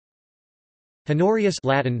Honorius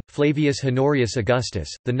Latin, Flavius Honorius Augustus,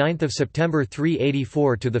 the 9th of September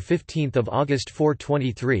 384 to the 15th of August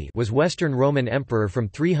 423 was Western Roman Emperor from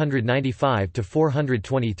 395 to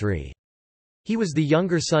 423. He was the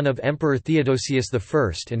younger son of Emperor Theodosius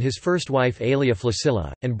I and his first wife Aelia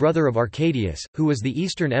Flaccilla, and brother of Arcadius, who was the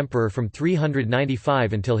Eastern Emperor from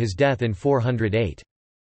 395 until his death in 408.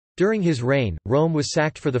 During his reign, Rome was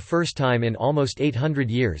sacked for the first time in almost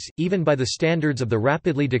 800 years, even by the standards of the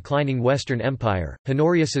rapidly declining Western Empire.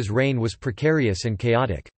 Honorius's reign was precarious and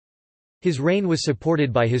chaotic. His reign was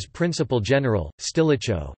supported by his principal general,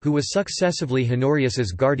 Stilicho, who was successively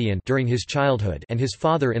Honorius's guardian during his childhood and his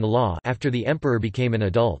father-in-law after the emperor became an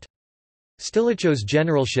adult. Stilicho's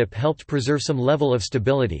generalship helped preserve some level of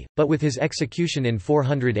stability, but with his execution in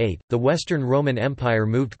 408, the Western Roman Empire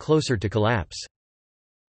moved closer to collapse.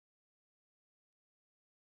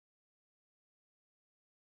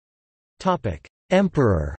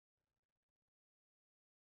 Emperor.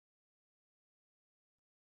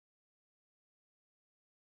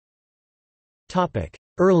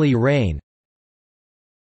 Early reign.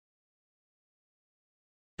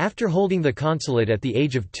 After holding the consulate at the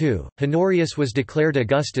age of 2, Honorius was declared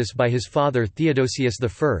Augustus by his father Theodosius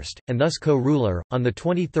I, and thus co-ruler, on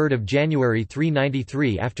 23 January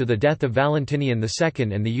 393 after the death of Valentinian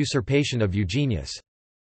II and the usurpation of Eugenius.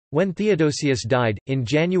 When Theodosius died, in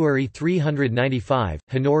January 395,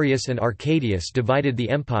 Honorius and Arcadius divided the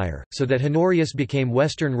empire, so that Honorius became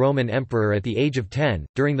Western Roman Emperor at the age of 10.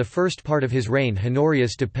 During the first part of his reign,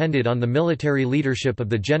 Honorius depended on the military leadership of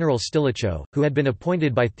the general Stilicho, who had been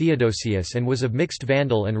appointed by Theodosius and was of mixed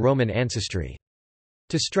Vandal and Roman ancestry.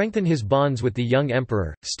 To strengthen his bonds with the young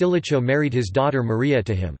emperor, Stilicho married his daughter Maria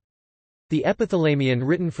to him. The epithalamion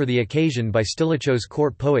written for the occasion by Stilicho's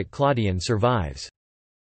court poet Claudian survives.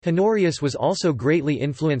 Honorius was also greatly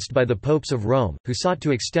influenced by the popes of Rome, who sought to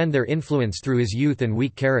extend their influence through his youth and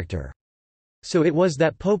weak character. So it was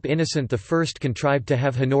that Pope Innocent I contrived to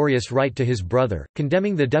have Honorius write to his brother,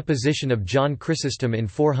 condemning the deposition of John Chrysostom in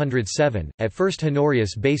 407. At first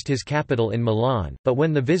Honorius based his capital in Milan, but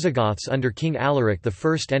when the Visigoths under King Alaric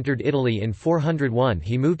I entered Italy in 401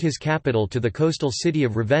 he moved his capital to the coastal city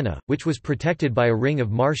of Ravenna, which was protected by a ring of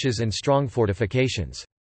marshes and strong fortifications.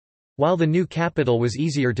 While the new capital was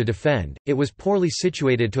easier to defend, it was poorly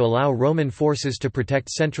situated to allow Roman forces to protect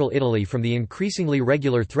central Italy from the increasingly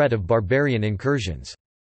regular threat of barbarian incursions.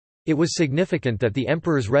 It was significant that the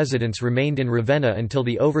emperor's residence remained in Ravenna until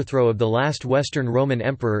the overthrow of the last Western Roman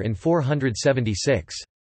emperor in 476.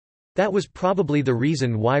 That was probably the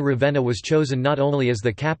reason why Ravenna was chosen not only as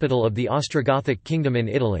the capital of the Ostrogothic kingdom in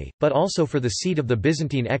Italy, but also for the seat of the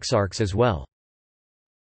Byzantine exarchs as well.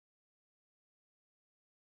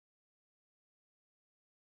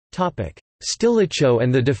 Stilicho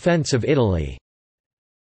and the defense of Italy.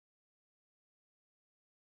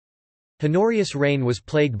 Honorius' reign was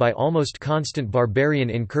plagued by almost constant barbarian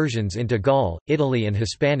incursions into Gaul, Italy and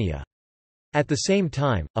Hispania. At the same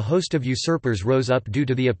time, a host of usurpers rose up due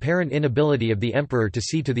to the apparent inability of the emperor to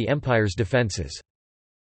see to the empire's defences.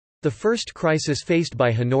 The first crisis faced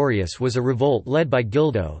by Honorius was a revolt led by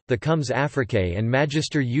Gildo, the Comes Africae and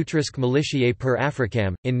Magister Utriusque Militiae per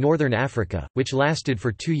Africam, in northern Africa, which lasted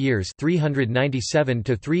for 2 years 397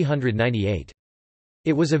 to 398.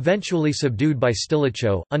 It was eventually subdued by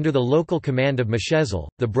Stilicho, under the local command of Mascezel,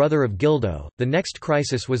 the brother of Gildo. The next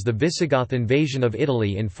crisis was the Visigoth invasion of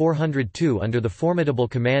Italy in 402 under the formidable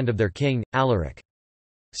command of their king, Alaric.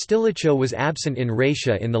 Stilicho was absent in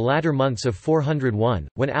Raetia in the latter months of 401,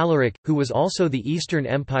 when Alaric, who was also the Eastern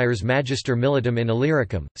Empire's Magister Militum in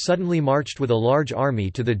Illyricum, suddenly marched with a large army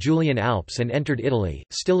to the Julian Alps and entered Italy.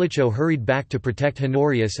 Stilicho hurried back to protect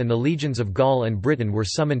Honorius and the legions of Gaul and Britain were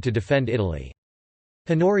summoned to defend Italy.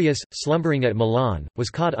 Honorius, slumbering at Milan, was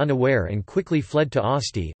caught unaware and quickly fled to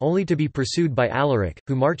Asti, only to be pursued by Alaric,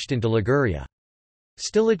 who marched into Liguria.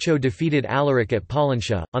 Stilicho defeated Alaric at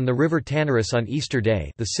Pollentia, on the river Tanarus on Easter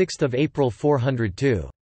Day, the 6th of April 402.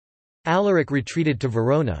 Alaric retreated to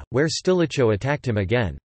Verona, where Stilicho attacked him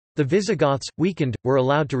again. The Visigoths, weakened, were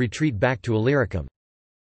allowed to retreat back to Illyricum.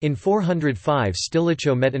 In 405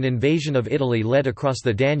 Stilicho met an invasion of Italy led across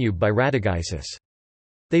the Danube by Radagaisus.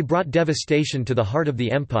 They brought devastation to the heart of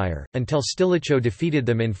the empire, until Stilicho defeated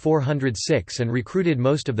them in 406 and recruited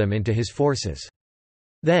most of them into his forces.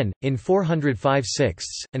 Then, in 405–6,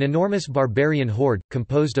 an enormous barbarian horde,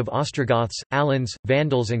 composed of Ostrogoths, Alans,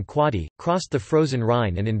 Vandals and Quadi, crossed the frozen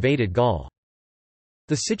Rhine and invaded Gaul.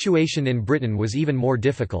 The situation in Britain was even more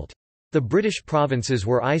difficult. The British provinces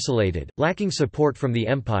were isolated, lacking support from the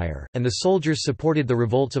empire, and the soldiers supported the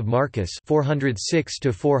revolts of Marcus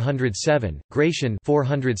 406–407, Gratian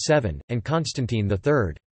 407, and Constantine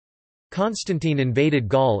III. Constantine invaded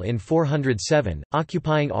Gaul in 407,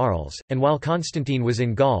 occupying Arles, and while Constantine was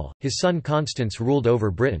in Gaul, his son Constans ruled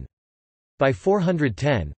over Britain. By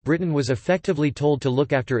 410, Britain was effectively told to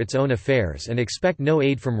look after its own affairs and expect no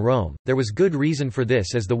aid from Rome. There was good reason for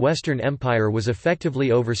this, as the Western Empire was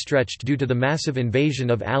effectively overstretched due to the massive invasion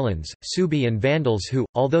of Alans, Suebi and Vandals who,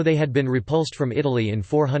 although they had been repulsed from Italy in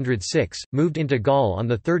 406, moved into Gaul on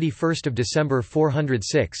 31 December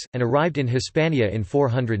 406, and arrived in Hispania in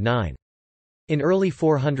 409. In early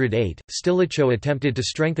 408, Stilicho attempted to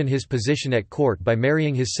strengthen his position at court by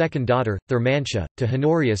marrying his second daughter, Thermantia, to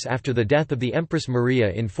Honorius after the death of the Empress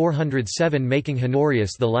Maria in 407, making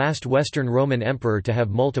Honorius the last Western Roman emperor to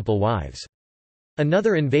have multiple wives.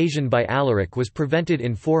 Another invasion by Alaric was prevented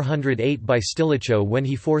in 408 by Stilicho when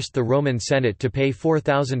he forced the Roman Senate to pay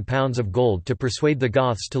 £4,000 of gold to persuade the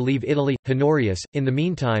Goths to leave Italy. Honorius, in the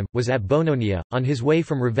meantime, was at Bononia, on his way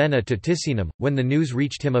from Ravenna to Ticinum, when the news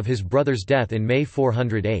reached him of his brother's death in May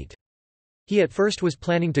 408. He at first was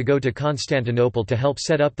planning to go to Constantinople to help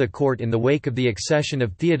set up the court in the wake of the accession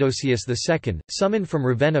of Theodosius II, summoned from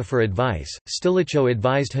Ravenna for advice. Stilicho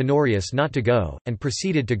advised Honorius not to go, and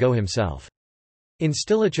proceeded to go himself. In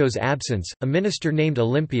Stilicho's absence, a minister named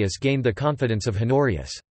Olympius gained the confidence of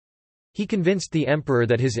Honorius. He convinced the emperor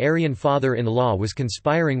that his Arian father-in-law was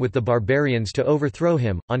conspiring with the barbarians to overthrow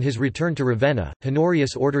him. On his return to Ravenna,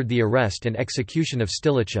 Honorius ordered the arrest and execution of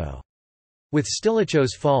Stilicho. With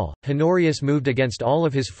Stilicho's fall, Honorius moved against all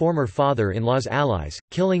of his former father-in-law's allies,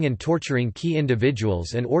 killing and torturing key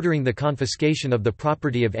individuals and ordering the confiscation of the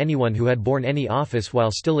property of anyone who had borne any office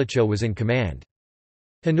while Stilicho was in command.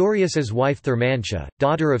 Honorius's wife Thermantia,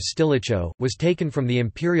 daughter of Stilicho, was taken from the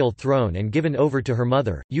imperial throne and given over to her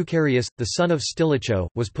mother. Eucharius, the son of Stilicho,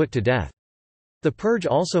 was put to death. The purge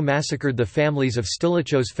also massacred the families of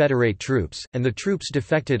Stilicho's federate troops, and the troops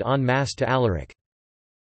defected en masse to Alaric.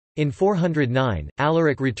 In 409,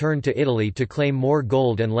 Alaric returned to Italy to claim more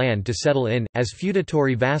gold and land to settle in, as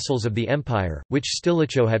feudatory vassals of the empire, which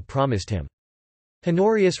Stilicho had promised him.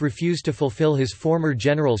 Honorius refused to fulfill his former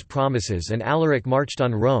general's promises, and Alaric marched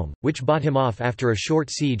on Rome, which bought him off after a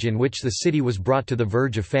short siege in which the city was brought to the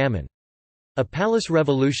verge of famine. A palace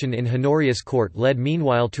revolution in Honorius' court led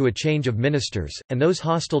meanwhile to a change of ministers, and those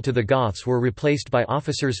hostile to the Goths were replaced by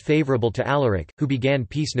officers favourable to Alaric, who began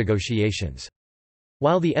peace negotiations.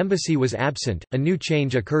 While the embassy was absent, a new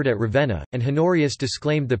change occurred at Ravenna, and Honorius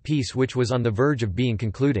disclaimed the peace which was on the verge of being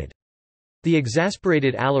concluded. The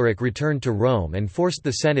exasperated Alaric returned to Rome and forced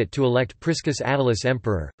the Senate to elect Priscus Attalus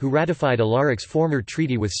emperor, who ratified Alaric's former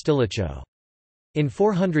treaty with Stilicho. In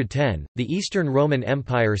 410, the Eastern Roman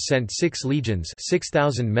Empire sent 6 legions,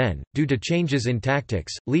 6,000 men. Due to changes in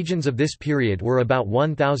tactics, legions of this period were about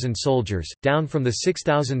 1,000 soldiers, down from the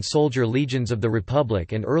 6,000-soldier legions of the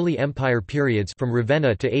Republic and early Empire periods from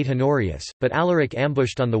Ravenna to aid Honorius, but Alaric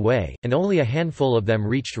ambushed on the way, and only a handful of them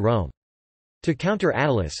reached Rome. To counter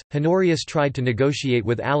Attalus, Honorius tried to negotiate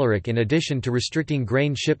with Alaric in addition to restricting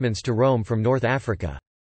grain shipments to Rome from North Africa.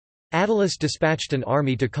 Attalus dispatched an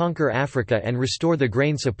army to conquer Africa and restore the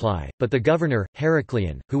grain supply, but the governor,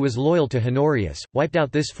 Heraclian, who was loyal to Honorius, wiped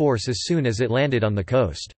out this force as soon as it landed on the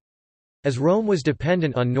coast. As Rome was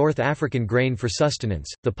dependent on North African grain for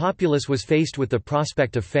sustenance, the populace was faced with the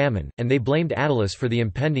prospect of famine, and they blamed Attalus for the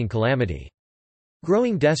impending calamity.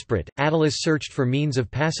 Growing desperate, Attalus searched for means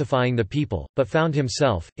of pacifying the people, but found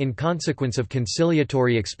himself, in consequence of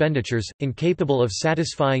conciliatory expenditures, incapable of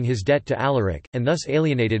satisfying his debt to Alaric, and thus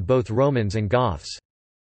alienated both Romans and Goths.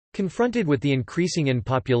 Confronted with the increasing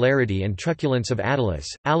unpopularity and truculence of Attalus,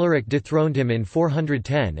 Alaric dethroned him in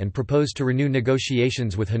 410 and proposed to renew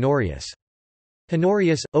negotiations with Honorius.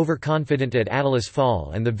 Honorius, overconfident at Attalus'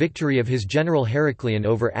 fall and the victory of his general Heraclian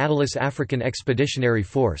over Attalus' African expeditionary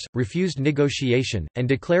force, refused negotiation, and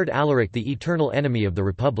declared Alaric the eternal enemy of the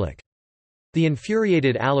Republic. The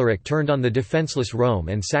infuriated Alaric turned on the defenseless Rome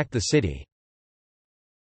and sacked the city.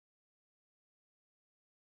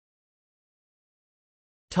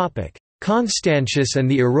 Constantius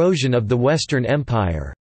and the erosion of the Western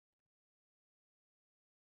Empire.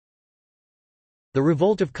 The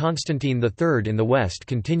revolt of Constantine III in the west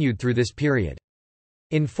continued through this period.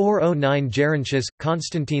 In 409 Gerontius,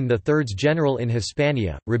 Constantine III's general in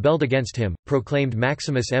Hispania, rebelled against him, proclaimed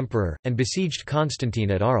Maximus emperor, and besieged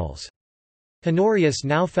Constantine at Arles. Honorius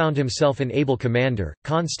now found himself an able commander,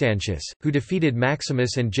 Constantius, who defeated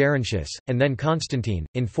Maximus and Gerontius, and then Constantine,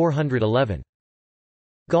 in 411.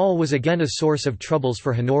 Gaul was again a source of troubles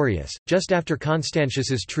for Honorius. Just after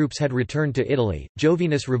Constantius's troops had returned to Italy,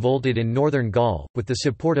 Jovinus revolted in northern Gaul, with the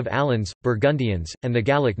support of Alans, Burgundians, and the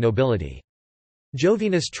Gallic nobility.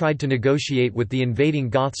 Jovinus tried to negotiate with the invading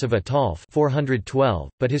Goths of Ataulf 412,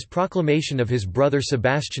 but his proclamation of his brother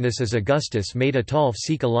Sebastianus as Augustus made Ataulf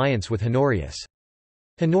seek alliance with Honorius.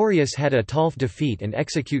 Honorius had Ataulf defeat and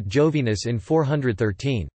execute Jovinus in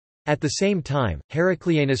 413. At the same time,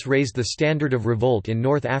 Heraclianus raised the standard of revolt in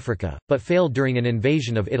North Africa, but failed during an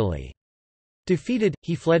invasion of Italy. Defeated,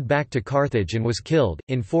 he fled back to Carthage and was killed.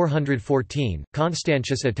 In 414,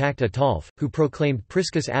 Constantius attacked Ataulf, who proclaimed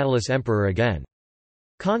Priscus Attalus emperor again.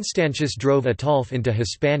 Constantius drove Ataulf into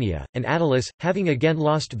Hispania, and Attalus, having again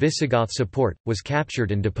lost Visigoth support, was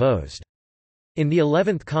captured and deposed. In the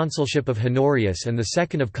 11th consulship of Honorius and the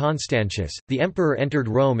 2nd of Constantius, the emperor entered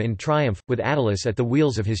Rome in triumph, with Attalus at the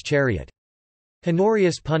wheels of his chariot.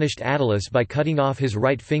 Honorius punished Attalus by cutting off his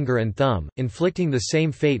right finger and thumb, inflicting the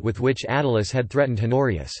same fate with which Attalus had threatened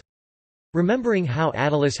Honorius. Remembering how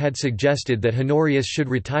Attalus had suggested that Honorius should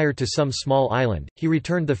retire to some small island, he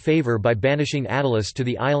returned the favour by banishing Attalus to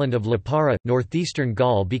the island of Lipara. Northeastern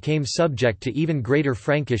Gaul became subject to even greater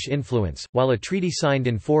Frankish influence, while a treaty signed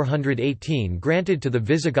in 418 granted to the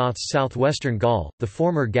Visigoths southwestern Gaul, the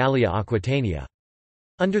former Gallia Aquitania.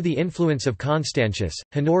 Under the influence of Constantius,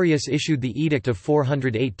 Honorius issued the Edict of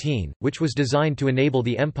 418, which was designed to enable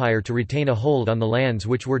the empire to retain a hold on the lands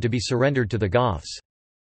which were to be surrendered to the Goths.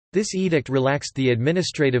 This edict relaxed the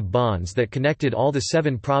administrative bonds that connected all the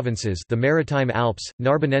 7 provinces, the Maritime Alps,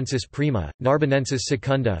 Narbonensis Prima, Narbonensis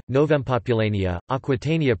Secunda, Novempopulania,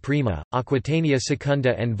 Aquitania Prima, Aquitania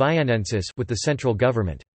Secunda and Vianensis, with the central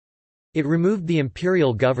government. It removed the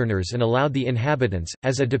imperial governors and allowed the inhabitants,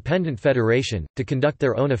 as a dependent federation, to conduct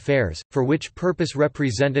their own affairs, for which purpose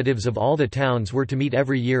representatives of all the towns were to meet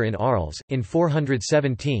every year in Arles. In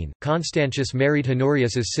 417, Constantius married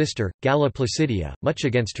Honorius's sister, Galla Placidia, much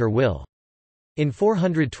against her will. In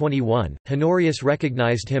 421, Honorius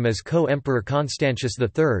recognized him as co-emperor Constantius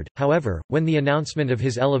III. However, when the announcement of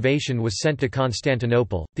his elevation was sent to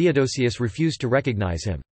Constantinople, Theodosius refused to recognize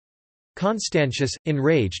him. Constantius,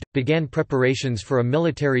 enraged, began preparations for a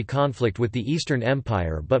military conflict with the Eastern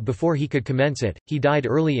Empire, but before he could commence it, he died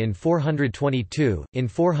early in 422. In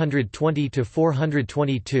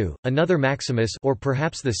 420–422, another Maximus, or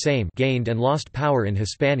perhaps the same, gained and lost power in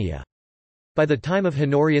Hispania. By the time of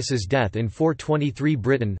Honorius's death in 423,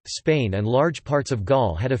 Britain, Spain and large parts of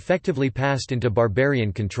Gaul had effectively passed into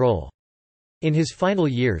barbarian control. In his final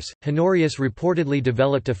years, Honorius reportedly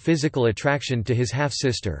developed a physical attraction to his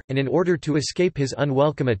half-sister, and in order to escape his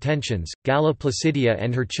unwelcome attentions, Galla Placidia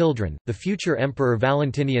and her children, the future Emperor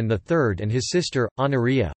Valentinian III and his sister,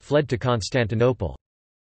 Honoria, fled to Constantinople.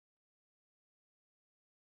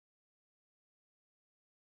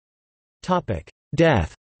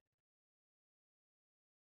 Death.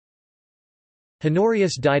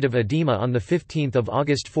 Honorius died of edema on 15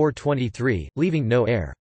 August 423, leaving no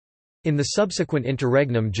heir. In the subsequent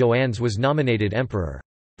interregnum, Joannes was nominated emperor.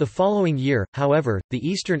 The following year, however, the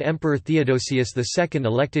Eastern Emperor Theodosius II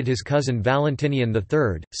elected his cousin Valentinian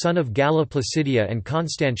III, son of Galla Placidia and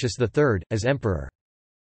Constantius III, as emperor.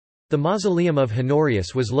 The mausoleum of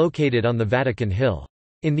Honorius was located on the Vatican Hill.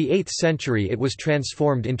 In the 8th century it was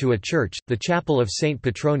transformed into a church, the Chapel of Saint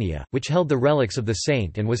Petronia, which held the relics of the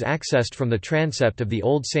saint and was accessed from the transept of the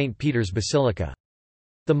old St. Peter's Basilica.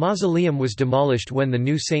 The mausoleum was demolished when the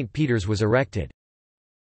new St. Peter's was erected.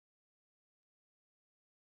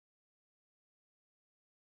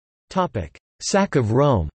 Sack of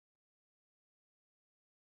Rome.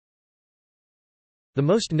 The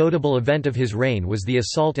most notable event of his reign was the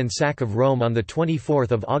assault and sack of Rome on 24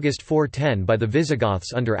 August 410 by the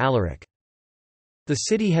Visigoths under Alaric. The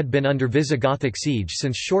city had been under Visigothic siege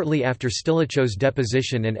since shortly after Stilicho's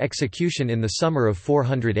deposition and execution in the summer of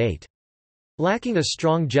 408. Lacking a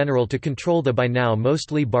strong general to control the by now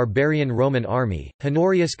mostly barbarian Roman army,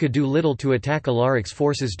 Honorius could do little to attack Alaric's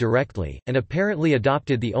forces directly, and apparently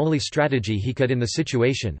adopted the only strategy he could in the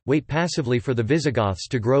situation: wait passively for the Visigoths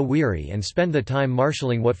to grow weary and spend the time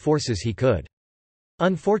marshalling what forces he could.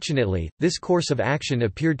 Unfortunately, this course of action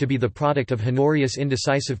appeared to be the product of Honorius'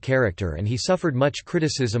 indecisive character, and he suffered much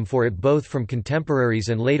criticism for it both from contemporaries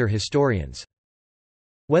and later historians.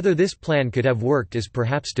 Whether this plan could have worked is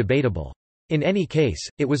perhaps debatable. In any case,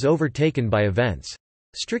 it was overtaken by events.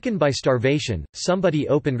 Stricken by starvation, somebody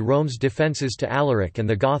opened Rome's defences to Alaric and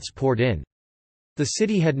the Goths poured in. The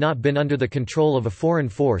city had not been under the control of a foreign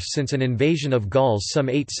force since an invasion of Gauls some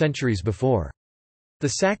 8 centuries before. The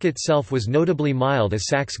sack itself was notably mild as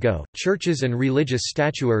sacks go. Churches and religious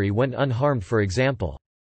statuary went unharmed, for example.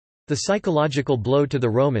 The psychological blow to the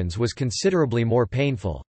Romans was considerably more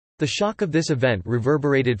painful. The shock of this event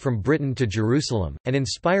reverberated from Britain to Jerusalem, and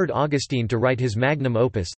inspired Augustine to write his magnum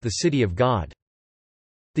opus, The City of God.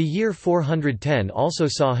 The year 410 also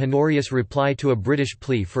saw Honorius reply to a British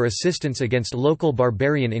plea for assistance against local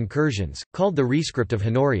barbarian incursions, called the Rescript of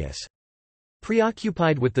Honorius.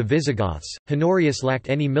 Preoccupied with the Visigoths, Honorius lacked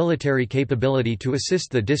any military capability to assist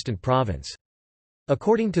the distant province.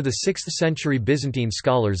 According to the 6th-century Byzantine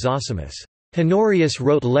scholar Zosimus, Honorius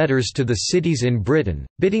wrote letters to the cities in Britain,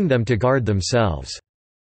 bidding them to guard themselves.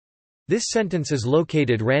 This sentence is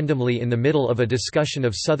located randomly in the middle of a discussion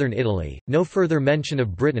of southern Italy. No further mention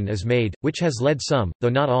of Britain is made, which has led some, though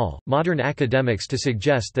not all, modern academics to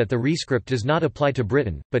suggest that the rescript does not apply to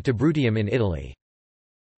Britain, but to Bruttium in Italy.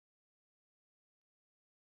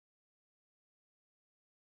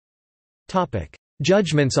 Topic: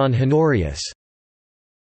 Judgments on Honorius.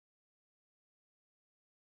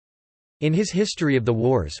 In his History of the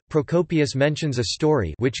Wars, Procopius mentions a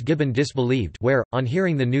story which Gibbon disbelieved where, on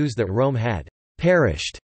hearing the news that Rome had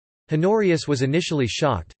perished, Honorius was initially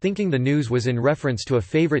shocked, thinking the news was in reference to a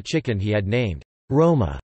favorite chicken he had named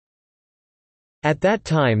Roma. At that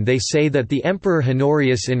time they say that the Emperor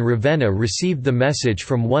Honorius in Ravenna received the message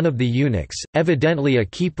from one of the eunuchs, evidently a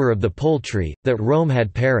keeper of the poultry, that Rome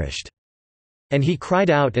had perished. And he cried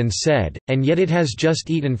out and said, and yet it has just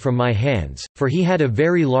eaten from my hands, for he had a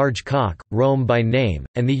very large cock, Rome by name,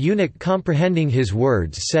 and the eunuch comprehending his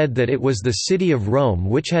words said that it was the city of Rome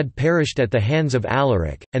which had perished at the hands of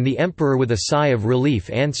Alaric, and the emperor with a sigh of relief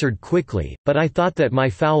answered quickly, but I thought that my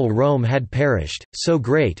foul Rome had perished, so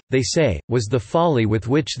great, they say, was the folly with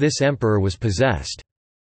which this emperor was possessed.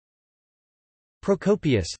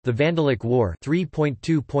 Procopius, The Vandalic War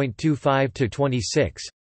 3.2.25-26.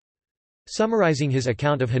 Summarizing his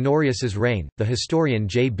account of Honorius's reign, the historian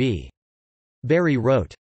J.B. Barry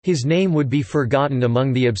wrote, "His name would be forgotten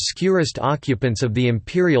among the obscurest occupants of the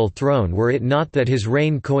imperial throne were it not that his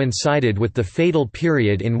reign coincided with the fatal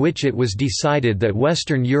period in which it was decided that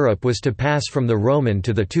Western Europe was to pass from the Roman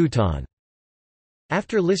to the Teuton."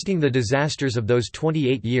 After listing the disasters of those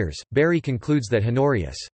 28 years, Barry concludes that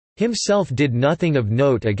Honorius himself did nothing of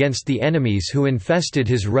note against the enemies who infested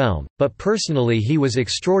his realm, but personally he was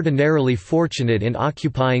extraordinarily fortunate in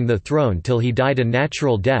occupying the throne till he died a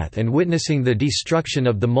natural death and witnessing the destruction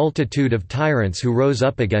of the multitude of tyrants who rose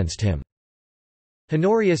up against him.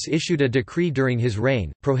 Honorius issued a decree during his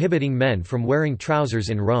reign, prohibiting men from wearing trousers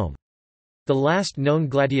in Rome. The last known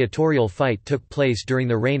gladiatorial fight took place during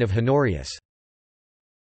the reign of Honorius.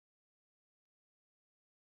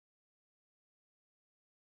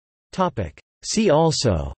 See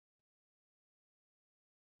also: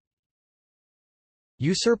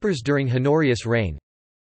 Usurpers during Honorius' reign,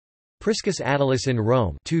 Priscus Attalus in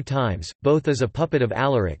Rome 2 times, both as a puppet of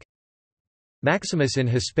Alaric, Maximus in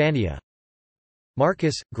Hispania,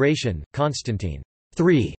 Marcus, Gratian, Constantine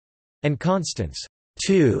 3, and Constans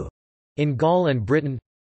 2 in Gaul and Britain,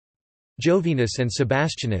 Jovinus and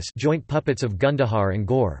Sebastianus, joint puppets of Gundahar and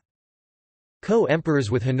Gore. Co-emperors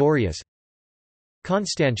with Honorius,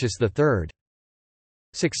 Constantius III.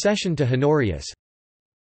 Succession to Honorius,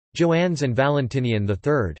 Joannes and Valentinian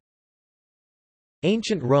III.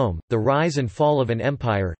 Ancient Rome, the rise and fall of an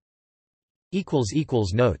empire.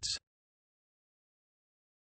 Notes